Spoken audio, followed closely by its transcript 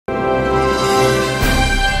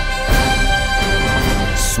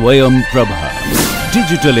Swayam Prabha.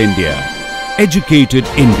 Digital India. Educated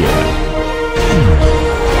India.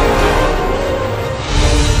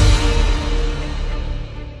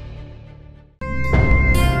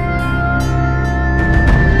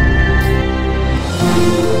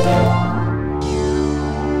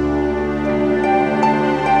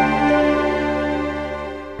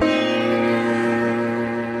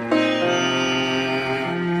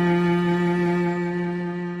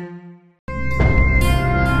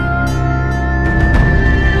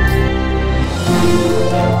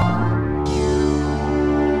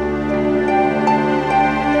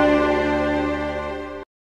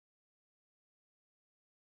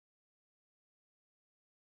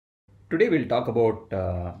 Today we'll talk about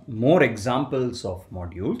more examples of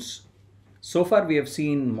modules. So far we have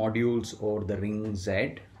seen modules over the ring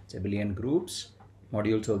Z, it's abelian groups,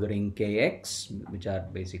 modules over the ring Kx, which are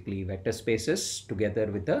basically vector spaces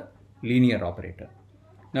together with a linear operator.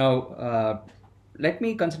 Now let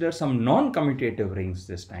me consider some non-commutative rings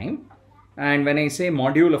this time. And when I say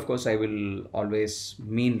module, of course I will always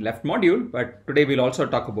mean left module, but today we'll also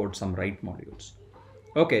talk about some right modules.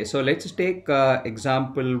 Okay, so let's take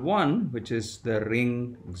example 1, which is the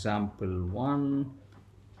ring. Example 1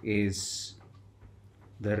 is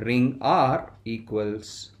the ring R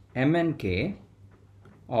equals MnK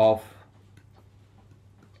of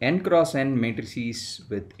n cross n matrices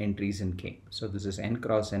with entries in K. So this is n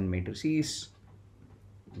cross n matrices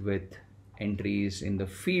with entries in the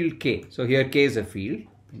field K. So here K is a field,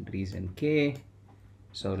 entries in K.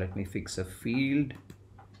 So let me fix a field.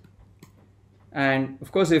 And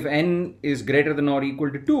of course, if n is greater than or equal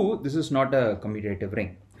to 2, this is not a commutative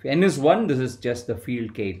ring. If n is 1, this is just the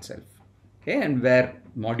field K itself. Okay, and where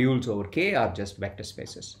modules over K are just vector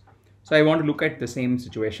spaces. So I want to look at the same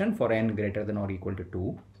situation for n greater than or equal to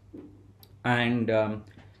 2. And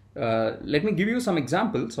let me give you some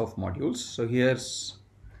examples of modules. So here's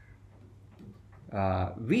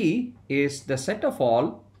V is the set of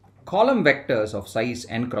all column vectors of size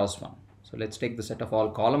n cross 1. So let's take the set of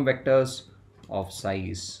all column vectors of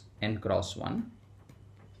size n cross 1,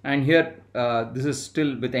 and here this is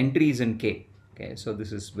still with entries in K. Okay, so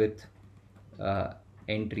this is with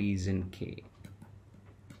entries in K,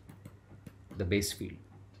 the base field.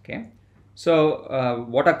 Okay, so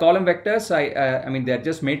what are column vectors? I mean they are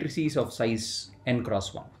just matrices of size n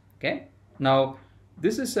cross 1. Okay, now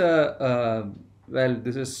this is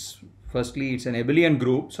this is firstly it's an abelian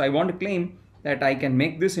group, so I want to claim that I can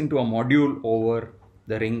make this into a module over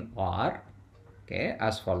the ring R. Okay,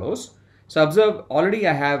 as follows. So observe, already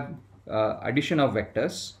I have addition of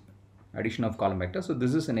vectors, addition of column vectors. So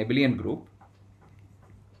this is an abelian group,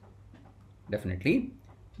 definitely.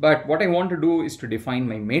 But what I want to do is to define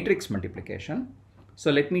my matrix multiplication.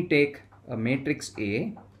 So let me take a matrix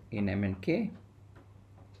A in M and K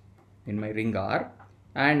in my ring R,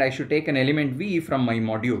 and I should take an element V from my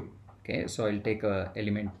module. Okay, so I'll take a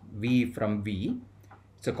element V from V.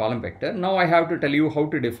 It's a column vector. Now I have to tell you how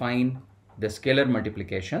to define the scalar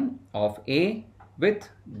multiplication of A with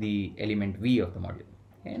the element V of the module.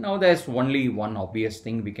 Okay, now there's only one obvious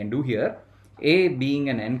thing we can do here. A being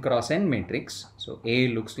an n cross n matrix, so A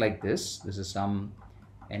looks like this. This is some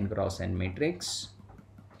n cross n matrix,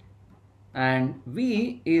 and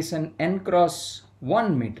V is an n cross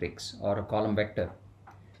 1 matrix or a column vector,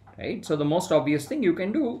 right? So the most obvious thing you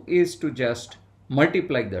can do is to just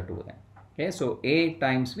multiply the two of them. Okay, so A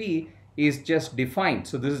times V is just defined.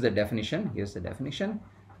 So this is the definition. Here's the definition.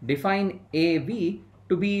 Define AV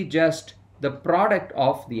to be just the product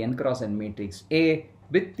of the n cross n matrix A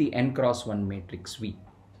with the n cross 1 matrix V.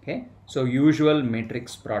 Okay, so usual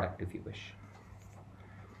matrix product if you wish.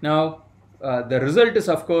 Now the result is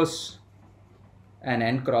of course an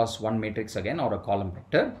n cross 1 matrix again, or a column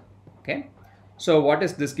vector. Okay, so what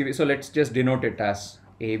is this giving? So let's just denote it as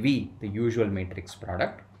AV, the usual matrix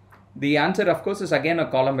product. The answer of course is again a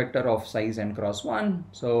column vector of size n cross 1,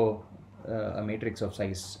 so a matrix of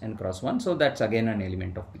size n cross 1, so that's again an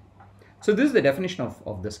element of V. So this is the definition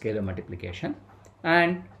of the scalar multiplication,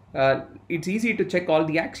 and it's easy to check all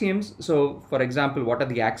the axioms. So for example, what are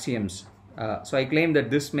the axioms? So I claim that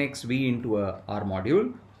this makes V into a R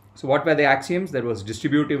module. So what were the axioms? There was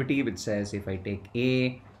distributivity, which says if I take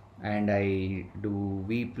A and I do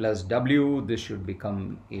V plus W, this should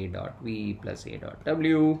become A dot V plus A dot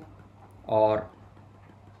W. Or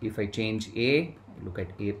if I change A, look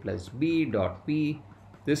at A plus B dot V,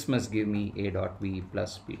 this must give me A dot V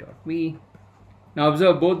plus B dot V. Now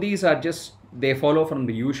observe, both these are just, they follow from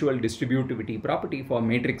the usual distributivity property for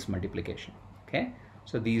matrix multiplication. Okay,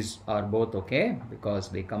 so these are both okay because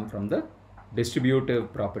they come from the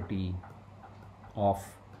distributive property of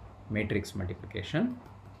matrix multiplication.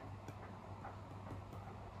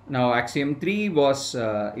 Now axiom 3 was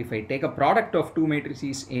if I take a product of two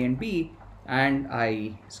matrices A and B and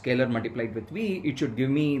I scalar multiplied with V, it should give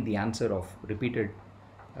me the answer of repeated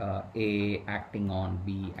A acting on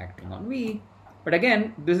B acting on V. But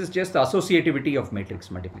again, this is just the associativity of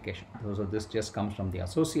matrix multiplication. So this just comes from the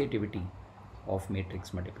associativity of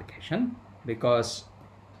matrix multiplication, because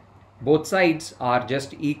both sides are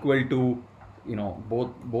just equal to,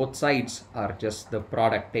 both sides are just the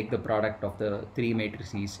product. Take the product of the three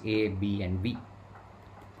matrices A, B and V.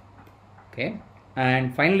 Okay,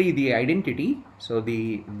 and finally the identity. So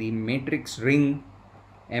the matrix ring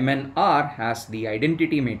MNR has the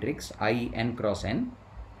identity matrix I n cross n,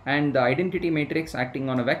 and the identity matrix acting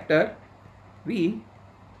on a vector V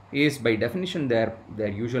is by definition their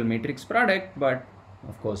usual matrix product, but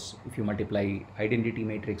of course if you multiply identity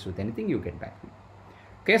matrix with anything you get back V.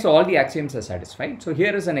 Okay, so all the axioms are satisfied. So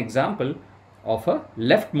here is an example of a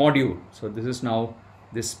left module. So this is now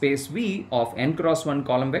this space V of n cross 1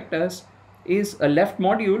 column vectors is a left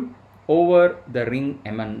module over the ring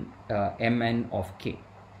Mn of K.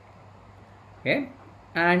 Okay,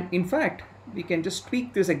 and in fact we can just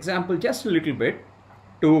tweak this example just a little bit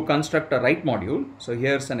to construct a right module. So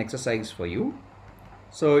here's an exercise for you.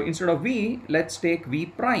 So instead of V, let's take V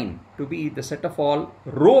prime to be the set of all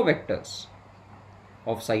row vectors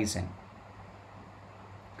of size n.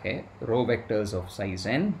 Okay, row vectors of size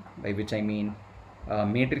n, by which I mean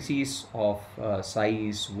matrices of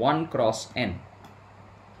size 1 cross n.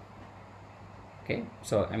 Okay,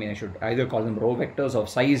 so I mean I should either call them row vectors of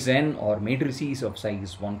size n or matrices of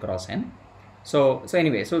size 1 cross n. So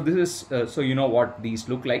anyway, so this is so you know what these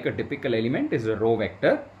look like. A typical element is a row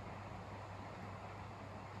vector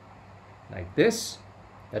like this.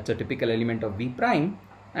 That's a typical element of V prime.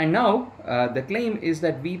 And now the claim is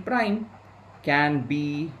that V prime can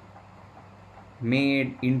be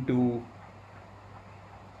made into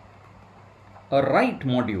a right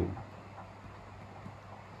module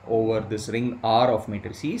over this ring R of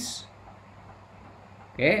matrices.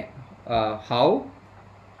 Okay, how?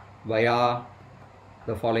 Via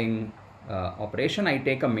the following operation. I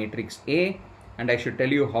take a matrix A and I should tell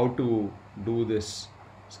you how to do this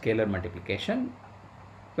scalar multiplication.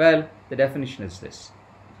 Well, the definition is this.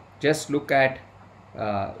 Just look at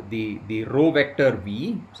the row vector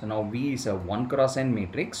V. So now V is a 1 cross n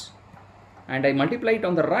matrix, and I multiply it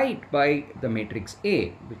on the right by the matrix A,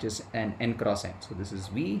 which is an n cross n. So this is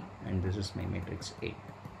V and this is my matrix A.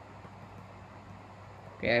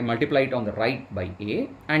 Okay, I multiply it on the right by A,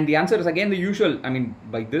 and the answer is again the usual. I mean,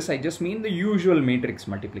 by this I just mean the usual matrix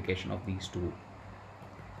multiplication of these two,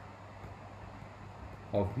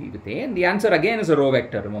 of V with A, and the answer again is a row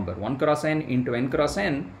vector. Remember, 1 cross n into n cross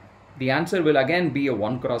n, the answer will again be a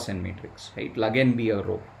 1 cross n matrix, right? It will again be a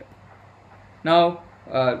row vector. Now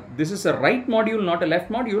this is a right module, not a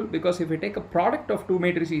left module, because if I take a product of two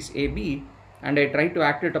matrices A, B and I try to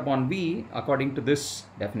act it upon V according to this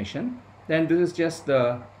definition, then this is just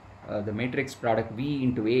the matrix product V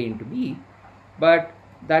into A into B, but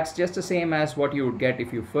that's just the same as what you would get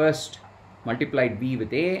if you first multiplied V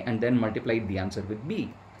with A and then multiplied the answer with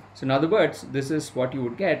B. So in other words, this is what you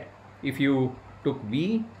would get if you took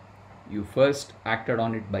V, you first acted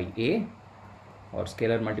on it by A, or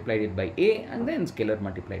scalar multiplied it by A and then scalar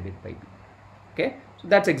multiplied it by B. Okay, so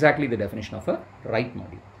that's exactly the definition of a right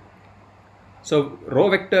module. So row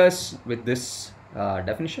vectors with this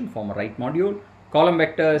definition form a right module. Column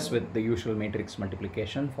vectors with the usual matrix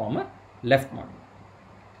multiplication form a left module.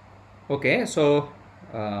 Okay, so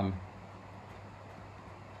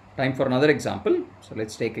time for another example. So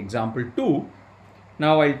let's take example 2.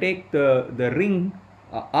 Now I'll take the ring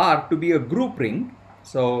R to be a group ring.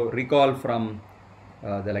 So recall from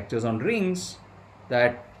the lectures on rings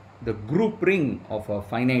that the group ring of a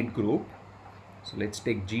finite group, so let's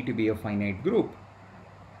take G to be a finite group,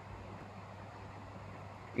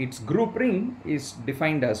 its group ring is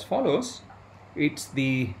defined as follows. It's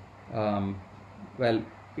the well,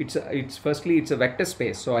 it's firstly it's a vector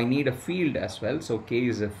space, so I need a field as well. So K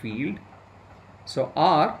is a field. So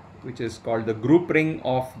R, which is called the group ring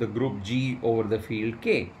of the group G over the field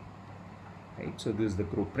K, right? So this is the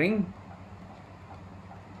group ring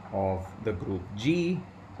of the group G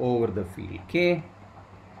over the field K,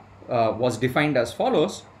 was defined as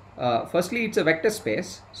follows. Firstly, it's a vector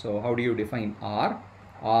space. So how do you define R?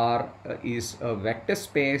 R is a vector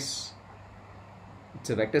space. It's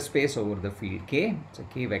a vector space over the field K. It's a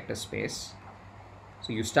K vector space.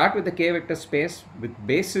 So you start with the K vector space with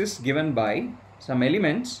basis given by some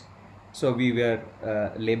elements. So we were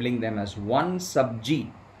labeling them as 1 sub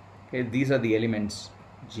G. Okay, these are the elements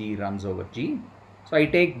G runs over G. So I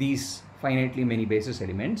take these finitely many basis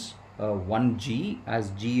elements 1G as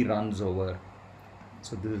G runs over.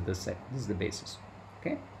 So this is the set, this is the basis.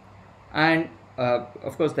 Okay, and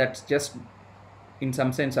of course that's just in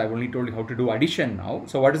some sense I've only told you how to do addition now.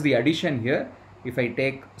 So what is the addition here? If I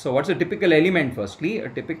take, so what's a typical element? Firstly, a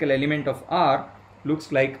typical element of R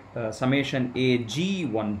looks like summation AG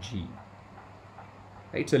 1G.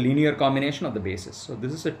 Right? It's a linear combination of the bases. So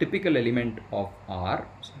this is a typical element of R.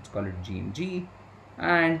 So let's call it G and G.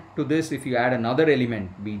 And to this, if you add another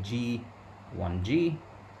element, be G 1G,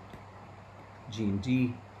 G and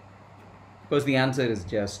G. Because the answer is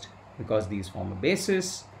just because these form a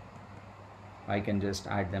basis, I can just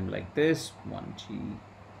add them like this, 1G,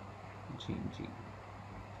 G and G.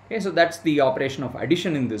 Okay, so that's the operation of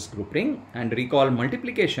addition in this group ring. And recall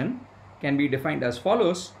multiplication can be defined as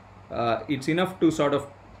follows. It's enough to sort of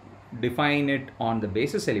define it on the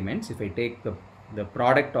basis elements. If I take the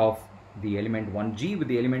product of the element 1G with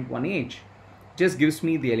the element 1H, just gives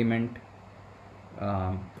me the element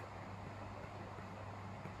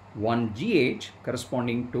 1GH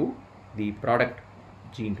corresponding to the product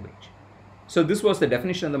G into H. So this was the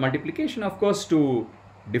definition of the multiplication. Of course, to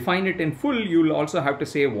define it in full, you'll also have to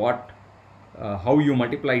say how you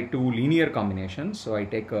multiply two linear combinations. So I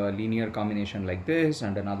take a linear combination like this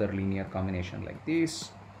and another linear combination like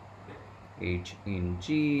this, H in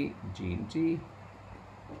G, G in G.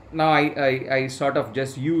 Now I sort of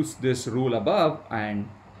just use this rule above and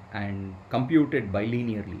compute it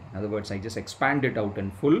bilinearly. In other words, I just expand it out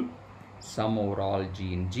in full. Sum over all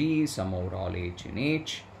G in G, sum over all H in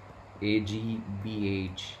H, AG,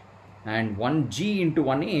 BH, and 1G into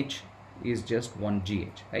 1H is just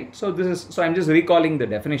 1GH, right? So I'm just recalling the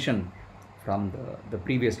definition from the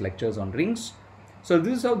previous lectures on rings. So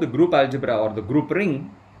this is how the group algebra or the group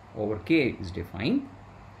ring over K is defined.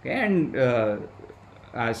 Okay, and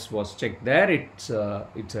as was checked there, it's a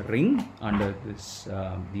ring under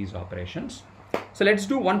these operations. So let's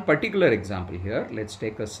do one particular example here. Let's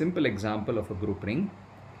take a simple example of a group ring.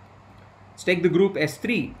 Let's take the group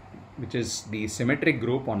S3, which is the symmetric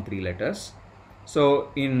group on 3 letters.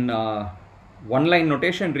 So in one line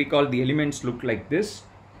notation, recall the elements look like this.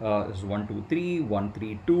 There's 1, 2, 3, 1,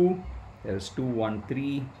 3, 2. There's 2, 1,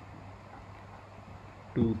 3,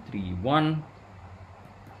 2, 3, 1,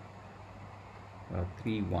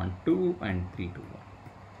 3, 1, 2, and 3, 2, 1.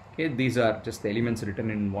 Okay, these are just the elements written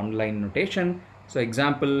in one line notation. So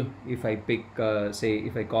example, if I pick, say,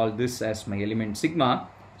 if I call this as my element sigma,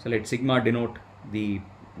 so let sigma denote the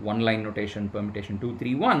one line notation permutation 2,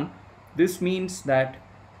 3, 1. This means that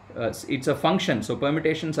it's a function. So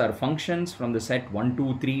permutations are functions from the set 1,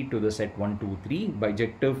 2, 3 to the set 1, 2, 3,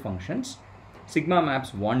 bijective functions. Sigma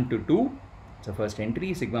maps 1 to 2. It's the first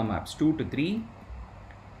entry. Sigma maps 2 to 3.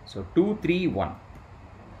 So 2, 3, 1.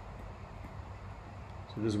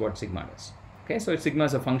 So this is what sigma does. Okay, so sigma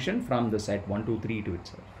is a function from the set 1, 2, 3 to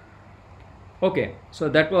itself. Okay, so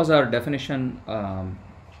that was our definition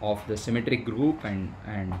of the symmetric group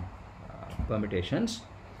and permutations.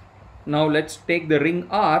 Now let's take the ring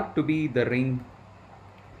R to be the ring,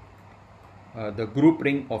 the group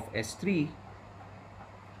ring of S3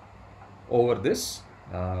 over this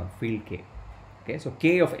field K. Okay, so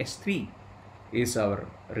K of S3 is our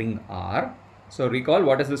ring R. So recall,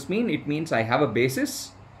 what does this mean? It means I have a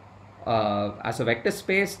basis as a vector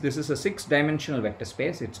space. This is a 6-dimensional vector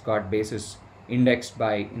space. It's got basis indexed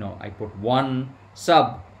by, I put 1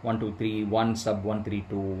 sub 1, 2, 3, 1 sub 1, 3,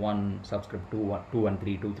 2, 1 subscript 2, 1, 2, 1,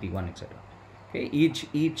 3, 2, 3, 1, etc. Okay,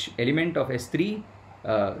 each element of S3,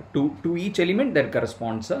 to each element there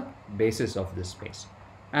corresponds a basis of this space.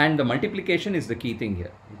 And the multiplication is the key thing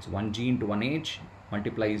here. It's 1G into 1H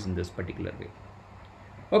multiplies in this particular way.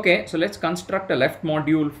 Okay, so let's construct a left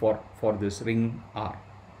module for this ring R.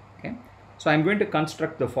 Okay, so I'm going to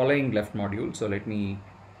construct the following left module. So let me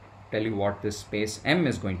tell you what this space M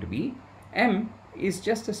is going to be. M is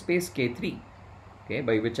just a space K3, okay,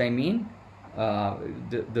 by which I mean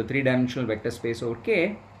the 3-dimensional vector space over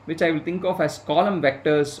K, which I will think of as column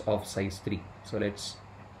vectors of size 3. So let's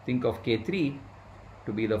think of K3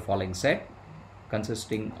 to be the following set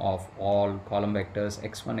consisting of all column vectors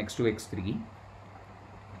x1, x2, x3,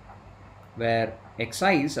 where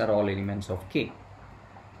xi's are all elements of K.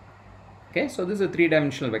 Okay, so this is a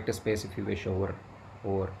 3-dimensional vector space, if you wish, over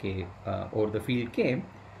K, over the field K.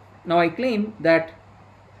 Now I claim that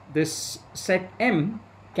this set M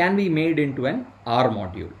can be made into an R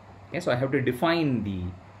module. Okay, so I have to define the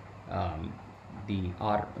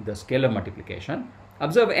scalar multiplication.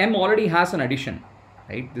 Observe, M already has an addition,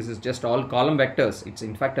 right? This is just all column vectors. It's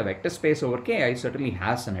in fact a vector space over K. I certainly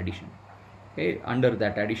has an addition. Okay, under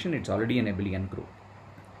that addition, it's already an abelian group.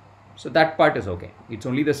 So that part is okay. It's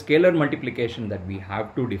only the scalar multiplication that we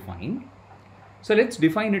have to define. So let's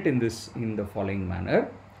define it in the following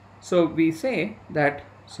manner. So we say that,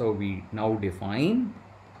 so we now define.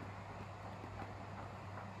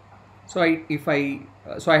 So I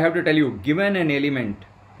have to tell you, given an element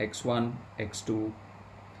x1, x2,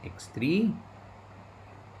 x3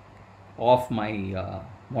 of my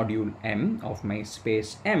module M, of my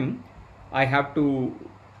space M, I have to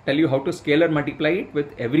tell you how to scalar multiply it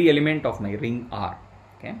with every element of my ring R.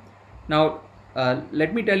 Okay. Now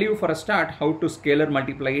let me tell you for a start how to scalar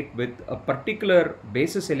multiply it with a particular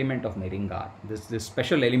basis element of my ring R. This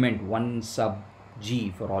special element 1 sub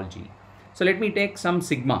G for all G. So let me take some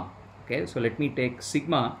sigma. Okay, so let me take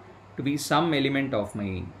sigma to be some element of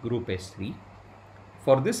my group S3.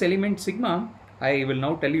 For this element sigma, I will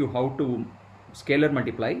now tell you how to scalar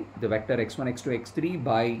multiply the vector x1, x2, x3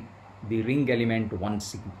 by the ring element 1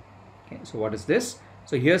 sigma. Okay, so what is this?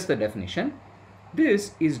 So here's the definition.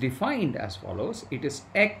 This is defined as follows. It is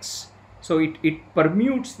x, so it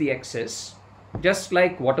permutes the x's just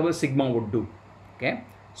like whatever sigma would do. Okay,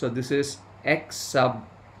 so this is x sub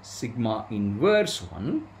sigma inverse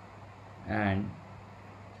 1, and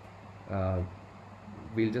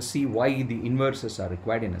we'll just see why the inverses are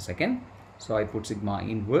required in a second. So I put sigma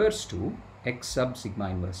inverse to x sub sigma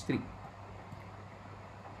inverse 3.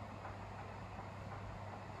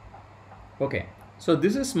 Okay, so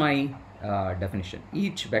this is my definition.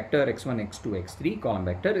 Each vector x1, x2, x3 column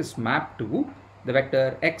vector is mapped to the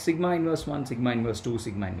vector x sigma inverse 1, sigma inverse 2,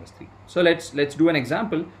 sigma inverse 3. So let's do an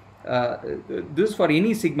example. This is for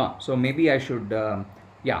any sigma. So maybe I should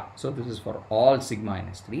so this is for all sigma in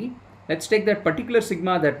S3. Let's take that particular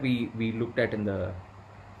sigma that we looked at in the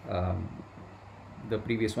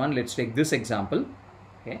previous one. Let's take this example.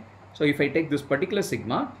 Okay, so if I take this particular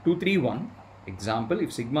sigma 231 example,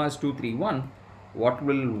 if sigma is 231, what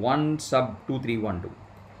will 1 sub 231 do,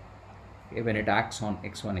 okay, when it acts on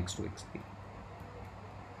x1, x2, x3?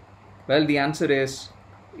 Well, the answer is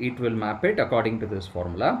it will map it according to this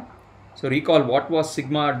formula. So recall, what was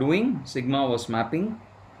sigma doing? Sigma was mapping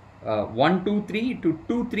 123 to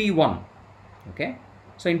 231. Okay,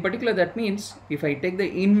 so in particular that means if I take the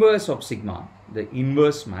inverse of sigma, the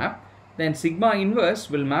inverse map, then sigma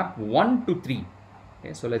inverse will map 1 to 3.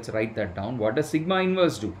 Okay, so let's write that down. What does sigma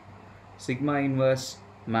inverse do? Sigma inverse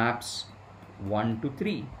maps 1 to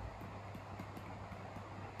 3.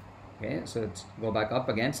 Okay, so let's go back up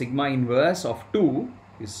again. Sigma inverse of 2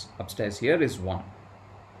 is upstairs here is 1.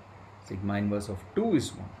 Sigma inverse of 2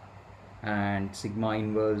 is 1. And sigma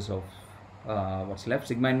inverse of what's left?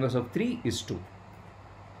 Sigma inverse of 3 is 2.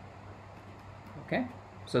 Okay,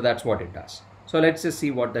 so that's what it does. So let's just see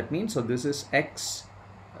what that means. So this is x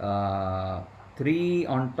 3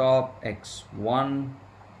 on top, x1,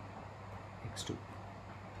 x2.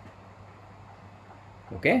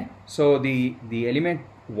 Okay, so the element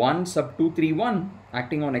 1 sub 231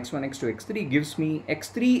 acting on x1, x2, x3 gives me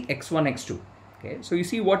x3, x1, x2. Okay, so you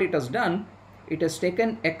see what it has done. It has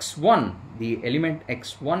taken x1, the element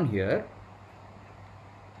x1 here,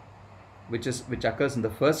 which occurs in the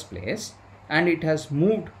first place, and it has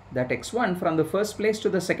moved that x1 from the first place to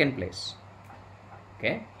the second place.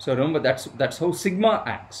 Okay, so remember that's how sigma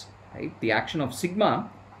acts, right? The action of sigma,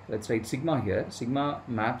 let's write sigma here. Sigma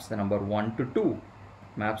maps the number 1 to 2,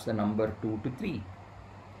 maps the number 2 to 3,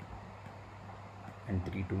 and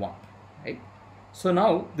 3 to 1, right? So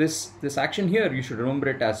now this action here, you should remember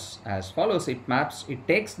it as follows. It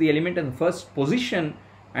takes the element in the first position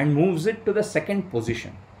and moves it to the second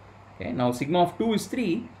position. Okay, now sigma of 2 is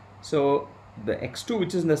 3, so the x2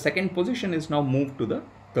 which is in the second position is now moved to the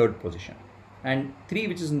third position, and 3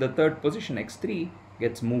 which is in the third position, x3,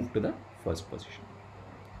 gets moved to the first position.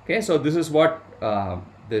 Okay, so this is what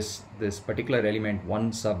this particular element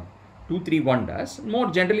 1 sub 231 does.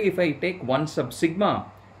 More generally, if I take 1 sub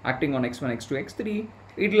sigma acting on x1, x2, x3,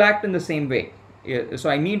 it will act in the same way. So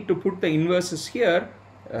I need to put the inverses here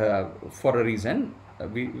for a reason.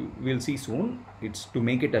 We'll see soon. It's to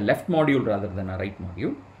make it a left module rather than a right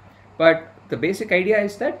module. But the basic idea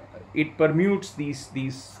is that it permutes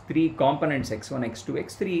these three components x1, x2,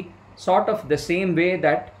 x3 sort of the same way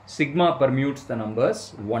that sigma permutes the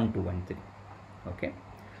numbers 1, 2, and 3. Okay.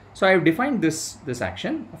 So I have defined this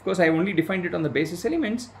action. Of course, I have only defined it on the basis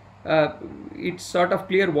elements. It's sort of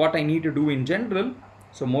clear what I need to do in general.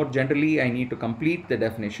 So more generally, I need to complete the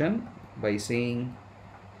definition by saying,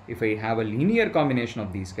 if I have a linear combination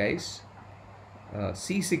of these guys,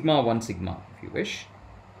 C sigma 1 sigma, if you wish,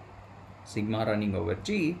 sigma running over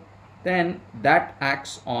G, then that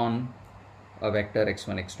acts on a vector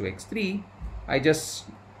x1, x2, x3. I just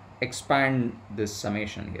expand this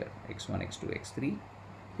summation here, x1, x2, x3,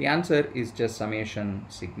 The answer is just summation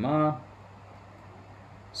sigma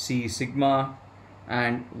C sigma,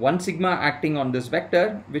 and one sigma acting on this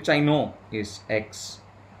vector, which I know is x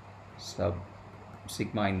sub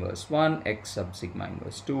sigma inverse 1, x sub sigma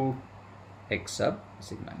inverse 2, x sub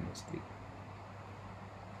sigma inverse 3.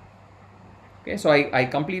 Okay, so I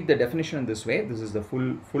complete the definition in this way. This is the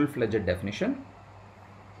full-fledged definition.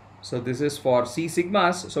 So this is for C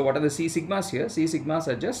sigmas. So what are the C sigmas here? C sigmas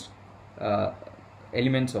are just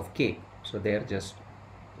elements of K. So they are just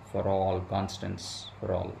for all constants,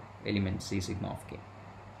 for all elements C sigma of K.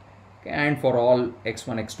 Okay, and for all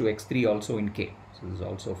x1, x2, x3 also in K. So this is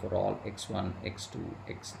also for all x1, x2,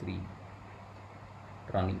 x3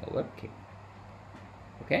 running over K.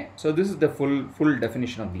 Okay, so this is the full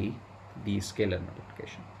definition of the scalar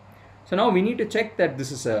multiplication. So now we need to check that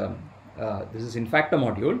this is in fact a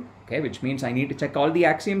module, okay, which means I need to check all the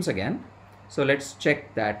axioms again. So let's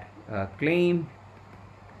check that claim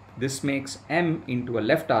this makes M into a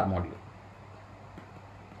left R module.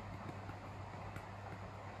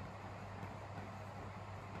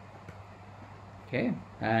 Okay,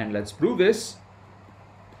 and let's prove this.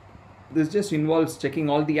 This just involves checking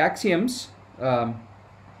all the axioms,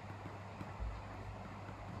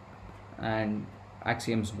 and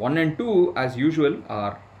axioms 1 and 2 as usual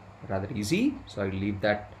are rather easy, so I will leave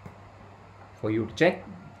that for you to check,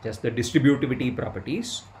 just the distributivity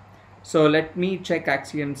properties. So let me check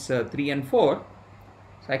axioms 3 and 4.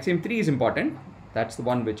 So axiom 3 is important. That's the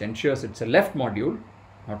one which ensures it's a left module,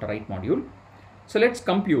 not a right module. So let's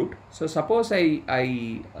compute. So suppose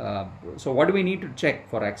so what do we need to check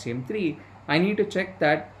for axiom 3? I need to check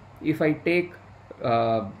that if I take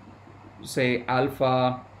say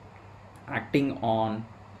alpha acting on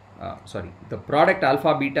the product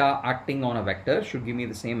alpha beta acting on a vector should give me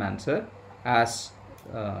the same answer as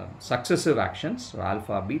successive actions. So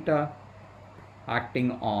alpha beta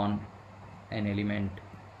acting on an element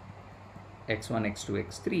x1, x2,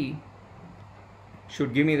 x3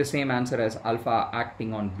 should give me the same answer as alpha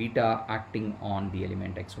acting on beta acting on the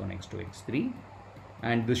element x1, x2, x3,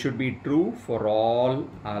 and this should be true for all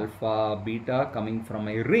alpha beta coming from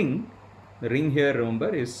a ring. The ring here,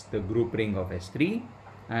 remember, is the group ring of S3,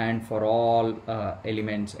 and for all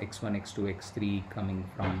elements x1, x2, x3 coming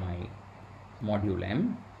from my module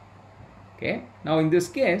M. Okay, now in this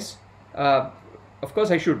case, of course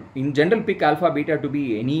I should in general pick alpha beta to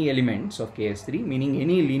be any elements of KS3, meaning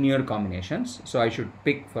any linear combinations. So I should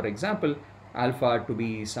pick, for example, alpha to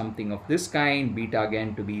be something of this kind, beta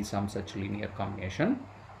again to be some such linear combination.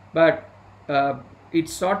 But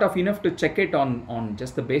it's sort of enough to check it on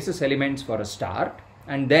just the basis elements for a start,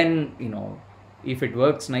 and then, you know, if it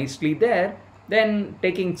works nicely there, then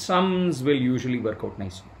taking sums will usually work out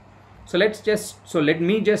nicely. So let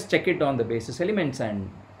me just check it on the basis elements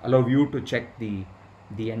and allow you to check the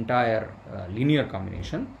entire linear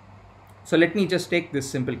combination. So let me just take this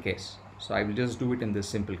simple case. So I will just do it in this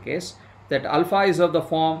simple case, that alpha is of the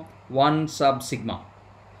form 1 sub sigma.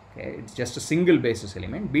 Okay, it's just a single basis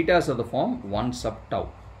element. Beta is of the form 1 sub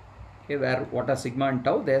tau. Okay, where what are sigma and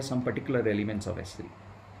tau? There are some particular elements of S3.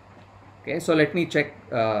 Okay, so let me check.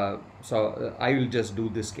 I will just do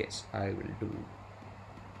this case. I will do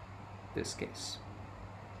this case.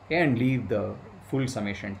 Okay, and leave the full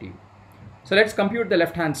summation to you. So let's compute the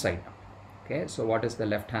left hand side. Okay, so what is the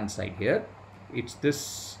left hand side here? It's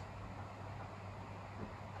this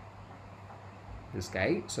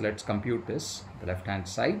guy. So let's compute this. The left hand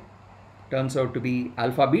side turns out to be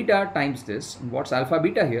alpha beta times this. And what's alpha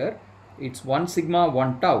beta here? It's 1 sigma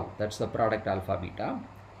 1 tau. That's the product alpha beta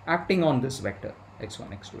acting on this vector x1,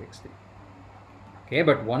 x2, x3. Okay,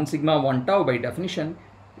 but 1 sigma 1 tau by definition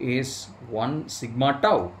is 1 sigma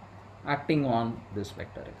tau acting on this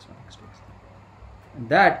vector x1, x2, x3. And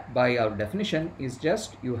that by our definition is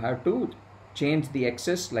just, you have to change the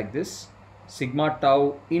x's like this: sigma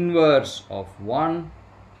tau inverse of 1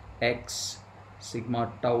 x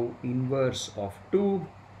sigma tau inverse of 2,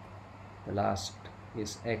 the last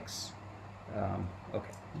is x.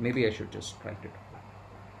 Okay, maybe I should just write it.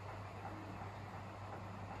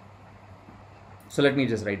 So let me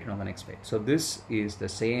just write it on the next page. So this is the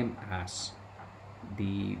same as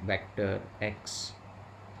the vector x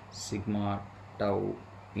sigma tau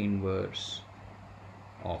inverse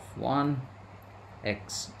of 1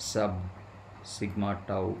 x sub sigma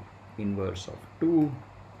tau inverse of 2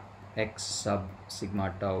 x sub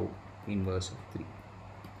sigma tau inverse of 3.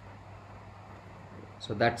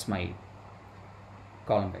 So that's my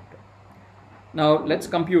column vector. Now let's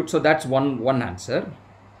compute. So that's one answer.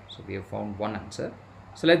 So we have found one answer.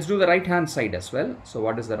 So let's do the right hand side as well. So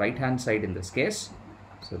what is the right hand side in this case?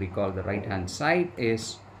 So recall the right hand side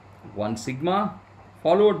is 1 sigma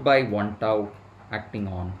followed by 1 tau acting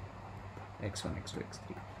on x1, x2,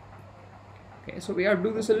 x3. Okay, so we have to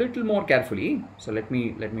do this a little more carefully. So let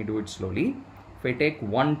me do it slowly. If I take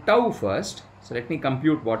 1 tau first, so let me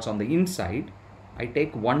compute what's on the inside. I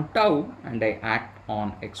take 1 tau and I act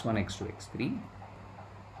on x1, x2, x3.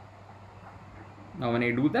 Now when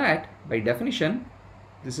I do that, by definition,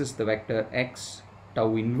 this is the vector x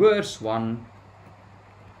tau inverse 1,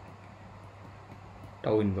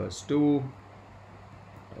 tau inverse 2,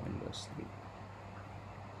 tau inverse 3.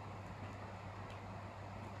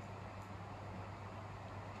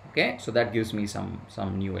 Okay, so that gives me some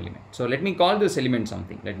new element. So let me call this element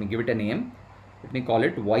something. Let me give it a name. Let me call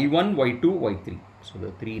it y1, y2, y3. So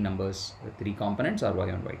the three numbers, the three components are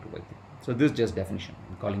y1, y2, y3. So this is just definition.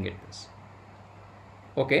 I'm calling it this.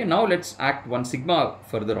 Okay, now let's act 1 sigma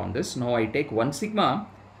further on this. Now I take 1 sigma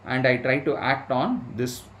and I try to act on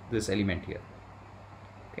this element here.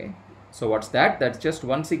 Okay, so what's that? That's just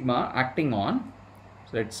 1 sigma acting on.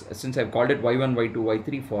 So let's, since I've called it y1, y2,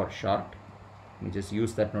 y3 for short, let me just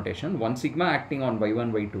use that notation. 1 sigma acting on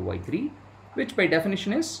y1, y2, y3, which by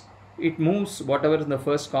definition is it moves whatever is the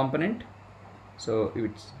first component. So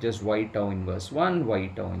it's just y tau inverse 1,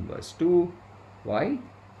 y tau inverse 2, y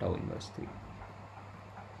tau inverse 3.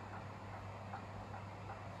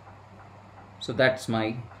 So that's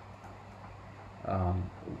my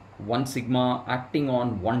 1 sigma acting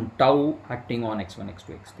on 1 tau acting on x1,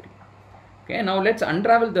 x2, x3. Okay, now let's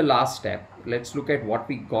unravel the last step. Let's look at what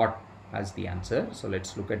we got as the answer. So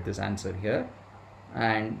let's look at this answer here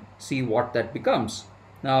and see what that becomes.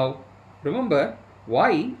 Now remember,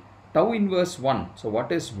 y tau inverse 1. So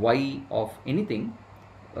what is y of anything?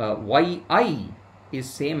 yi is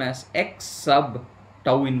same as x sub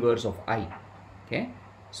tau inverse of I. Okay,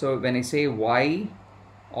 so when I say y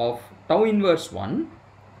of tau inverse 1,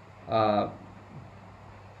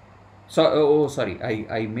 sorry,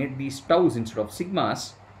 I made these taus instead of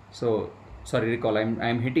sigmas. So sorry, recall,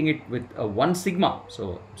 I'm hitting it with a 1 sigma.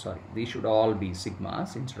 So sorry, these should all be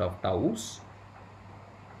sigmas instead of taus.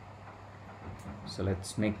 So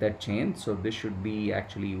let's make that change. So this should be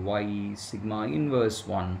actually y sigma inverse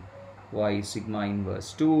 1, y sigma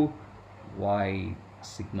inverse 2, y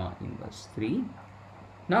sigma inverse 3.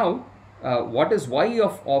 Now what is y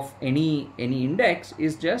of any index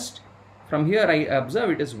is just, from here I observe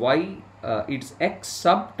it as y, it's x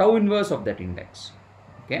sub tau inverse of that index.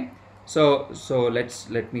 Okay, so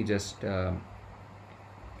let me just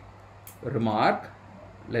remark,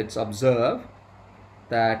 let's observe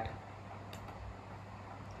that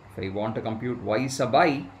if I want to compute y sub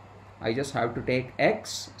I just have to take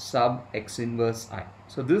x sub x inverse I.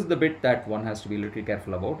 So this is the bit that one has to be a little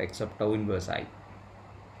careful about, x sub tau inverse I,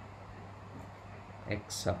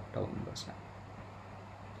 x sub tau inverse I.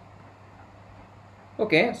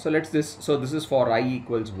 Okay, so so this is for I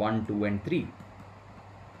equals 1, 2 and 3.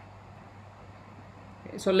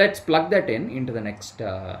 Okay, so let's plug that into the next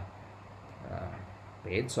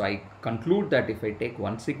page. So I conclude that if I take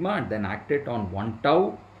 1 sigma and then act it on 1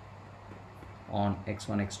 tau on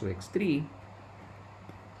x1, x2, x3,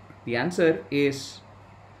 the answer is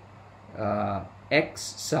x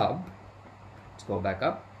sub, let's go back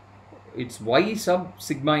up, it's y sub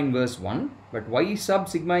sigma inverse 1, but y sub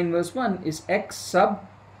sigma inverse 1 is x sub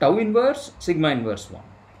tau inverse sigma inverse 1.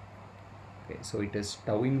 Okay, so it is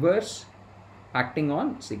tau inverse acting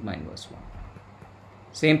on sigma inverse 1.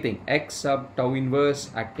 Same thing, x sub tau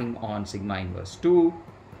inverse acting on sigma inverse 2,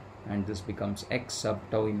 and this becomes x sub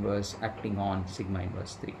tau inverse acting on sigma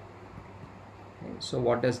inverse 3. Okay, so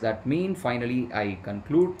what does that mean? Finally, I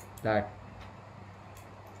conclude that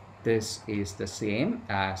this is the same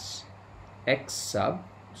as x sub,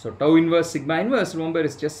 so tau inverse sigma inverse, remember,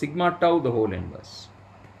 is just sigma tau the whole inverse,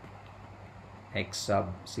 x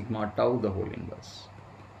sub sigma tau the whole inverse,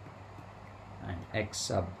 and x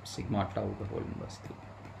sub sigma tau the whole inverse 3.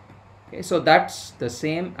 Okay, so that's the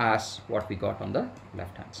same as what we got on the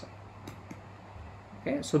left hand side.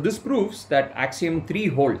 Okay, so this proves that axiom 3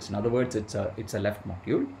 holds. In other words, it's a left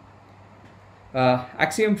module.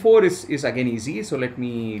 Axiom 4 is again easy, so let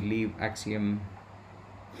me leave axiom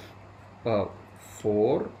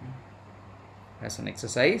 4 as an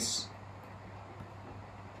exercise.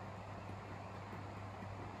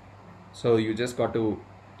 So you just got to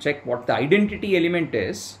check what the identity element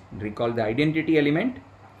is. Recall the identity element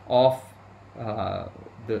of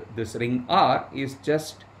this ring R is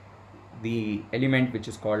just the element which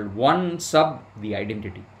is called 1 sub the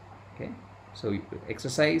identity. Okay, so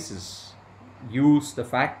exercise is use the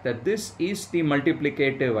fact that this is the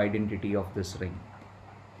multiplicative identity of this ring.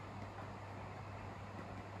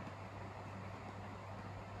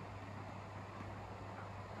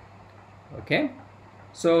 Okay,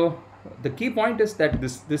 So the key point is that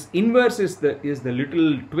this inverse is the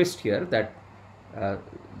little twist here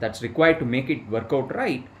that's required to make it work out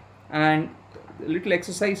right. And the little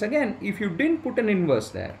exercise again, if you didn't put an inverse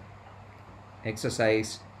there,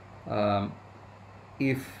 exercise,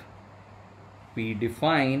 if we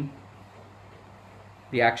define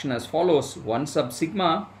the action as follows: 1 sub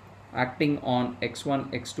sigma acting on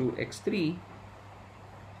x1, x2, x3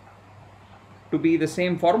 to be the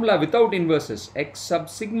same formula without inverses, x sub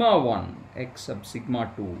sigma 1, x sub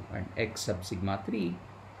sigma 2 and x sub sigma 3.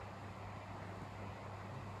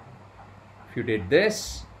 If you did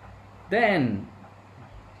this, then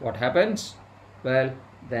what happens? Well,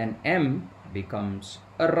 then M becomes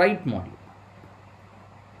a right module.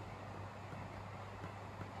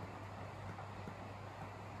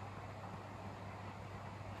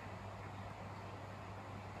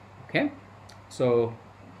 Okay, so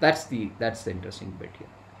that's the interesting bit here.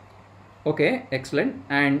 Okay, excellent.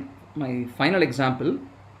 And my final example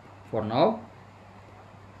for now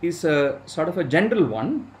is a sort of a general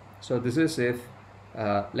one. So this is if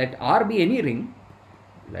let R be any ring,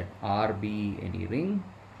 let R be any ring,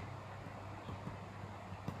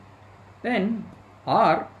 then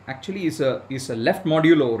R actually is a left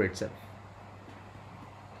module over itself.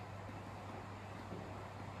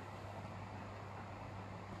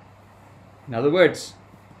 In other words,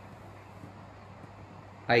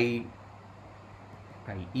 i.e.,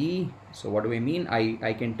 so what do I mean?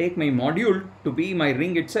 I can take my module to be my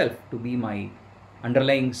ring itself, to be my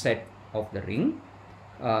underlying set of the ring.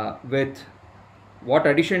 With what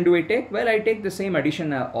addition do I take? Well, I take the same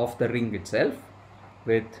addition of the ring itself,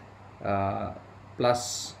 with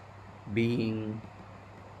plus being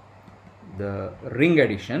the ring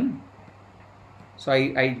addition. So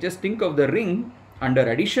I just think of the ring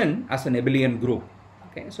under addition as an abelian group.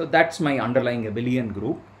 Okay, so that's my underlying abelian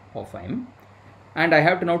group of M. And I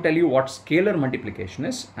have to now tell you what scalar multiplication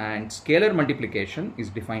is. And scalar multiplication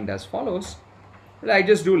is defined as follows. Well, I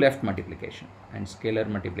just do left multiplication, and scalar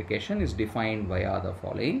multiplication is defined via the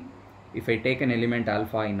following. If I take an element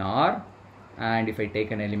alpha in R and if I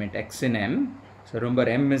take an element x in M, so remember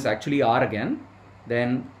M is actually R again,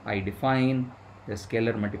 then I define the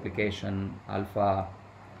scalar multiplication alpha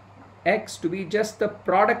x to be just the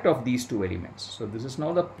product of these two elements. So this is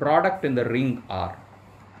now the product in the ring R,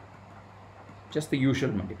 just the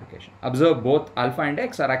usual multiplication. Observe, both alpha and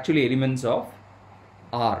x are actually elements of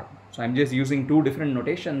R. So I'm just using two different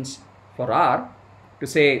notations for R to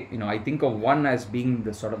say, you know, I think of one as being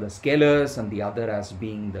the sort of the scalars and the other as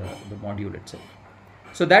being the module itself.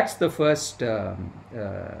 So that's the first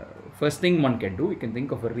thing one can do. You can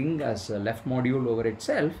think of a ring as a left module over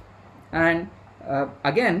itself. And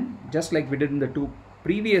again, just like we did in the two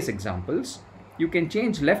previous examples, you can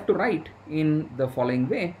change left to right in the following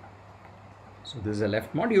way. So this is a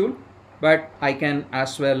left module, but I can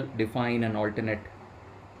as well define an alternate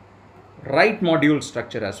right module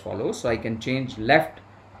structure as follows. So I can change left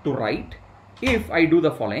to right if I do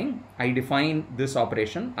the following. I define this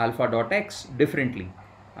operation alpha dot x differently.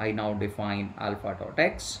 I now define alpha dot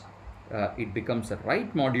x. It becomes a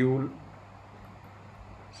right module.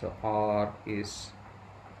 So R is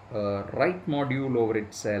a right module over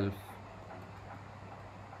itself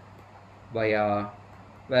via,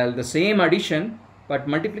 well, the same addition, but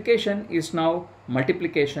multiplication is now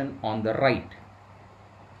multiplication on the right.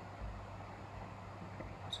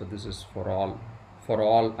 So this is for all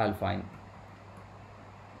alpha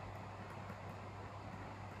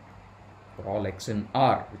for all x in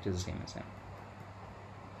R, which is the same as M.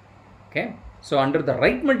 Okay. So under the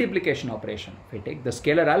right multiplication operation, if I take the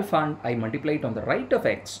scalar alpha and I multiply it on the right of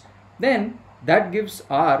x, then that gives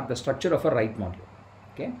R the structure of a right module.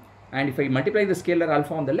 Okay. And if I multiply the scalar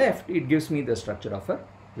alpha on the left, it gives me the structure of a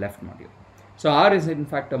left module. So R is in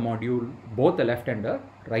fact a module, both a left and a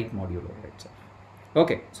right module over itself.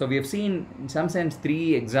 Okay, so we have seen in some sense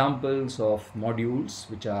three examples of modules,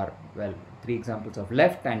 which are, well, three examples of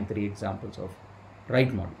left and three examples of right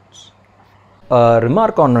modules. A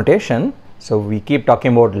remark on notation. So we keep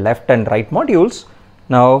talking about left and right modules.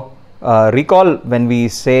 Now recall when we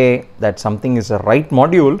say that something is a right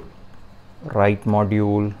module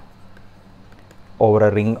over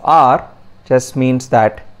a ring R just means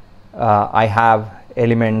that I have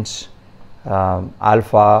elements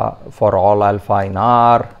alpha for all alpha in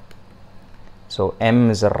R. So M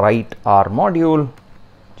is a right R module,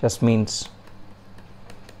 just means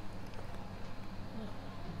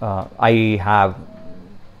I have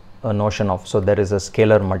a notion of, so there is a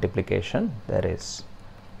scalar multiplication, there is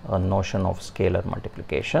a notion of scalar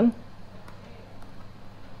multiplication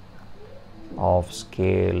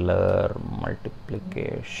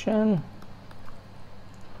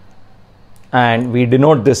and we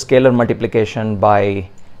denote this scalar multiplication by,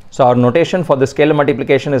 so our notation for the scalar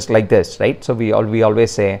multiplication is like this, right? So we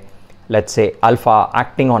always say, let's say alpha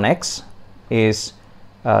acting on x is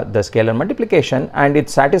the scalar multiplication, and it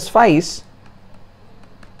satisfies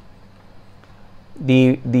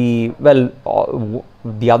the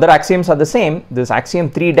other axioms are the same. This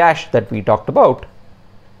axiom 3 dash that we talked about,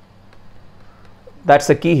 that's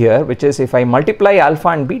the key here, which is if I multiply alpha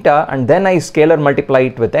and beta and then I scalar multiply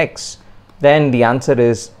it with x, then the answer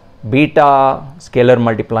is beta scalar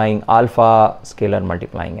multiplying alpha scalar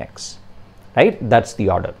multiplying x, right? That's the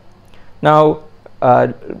order. Now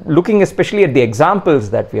looking especially at the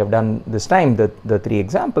examples that we have done this time, the 3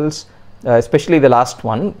 examples, especially the last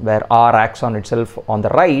one where r acts on itself on the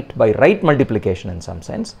right by right multiplication in some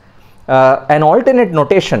sense, an alternate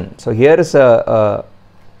notation. So here is a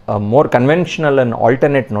more conventional and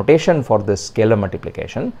alternate notation for this scalar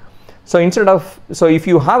multiplication. So instead of, so if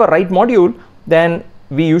you have a right module, then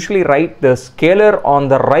we usually write the scalar on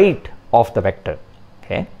the right of the vector.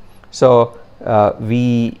 Okay, so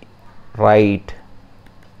we write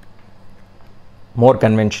more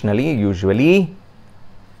conventionally usually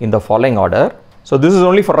in the following order. So this is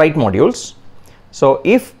only for right modules. So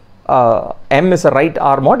if M is a right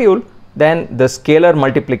R module, then the scalar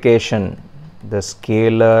multiplication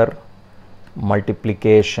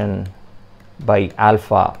by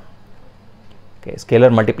alpha, okay,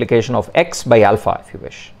 scalar multiplication of x by alpha if you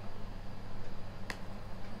wish,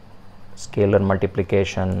 scalar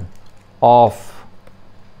multiplication of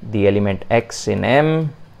the element x in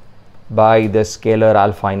M by the scalar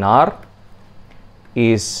alpha in R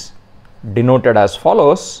is denoted as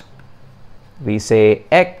follows. We say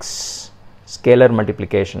x scalar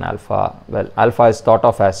multiplication alpha, well, alpha is thought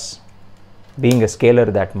of as being a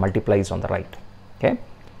scalar that multiplies on the right. Okay,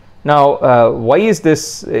 now why is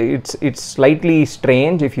this? It's slightly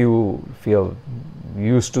strange if you're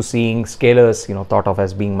used to seeing scalars, you know, thought of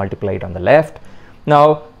as being multiplied on the left.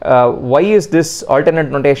 Now why is this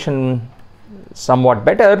alternate notation somewhat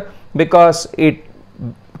better? Because it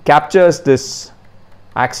captures this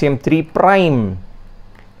axiom 3 prime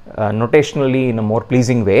notationally in a more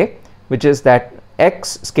pleasing way, which is that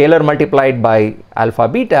x scalar multiplied by alpha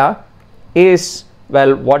beta is,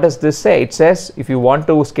 well, what does this say? It says if you want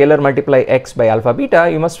to scalar multiply x by alpha beta,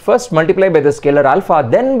 you must first multiply by the scalar alpha,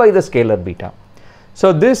 then by the scalar beta.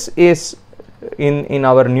 So this is in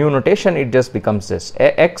our new notation, it just becomes this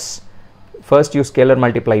x first you scalar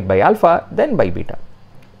multiplied by alpha, then by beta.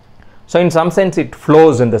 So in some sense it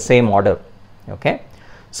flows in the same order. Okay,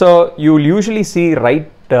 so you will usually see right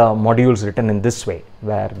modules written in this way,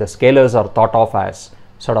 where the scalars are thought of as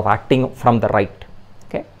sort of acting from the right.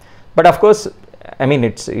 Okay, but of course, I mean,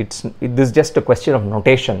 this is just a question of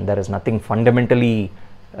notation. There is nothing fundamentally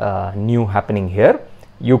new happening here.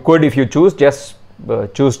 You could, if you choose, just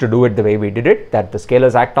choose to do it the way we did it, that the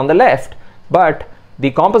scalars act on the left, but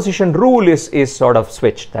the composition rule is sort of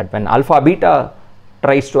switched, that when alpha beta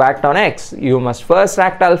tries to act on x, you must first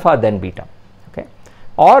act alpha, then beta. Okay,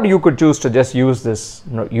 or you could choose to just use this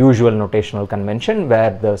usual notational convention where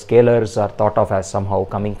the scalars are thought of as somehow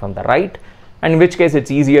coming from the right, and in which case it's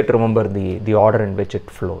easier to remember the order in which it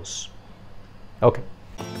flows. Okay.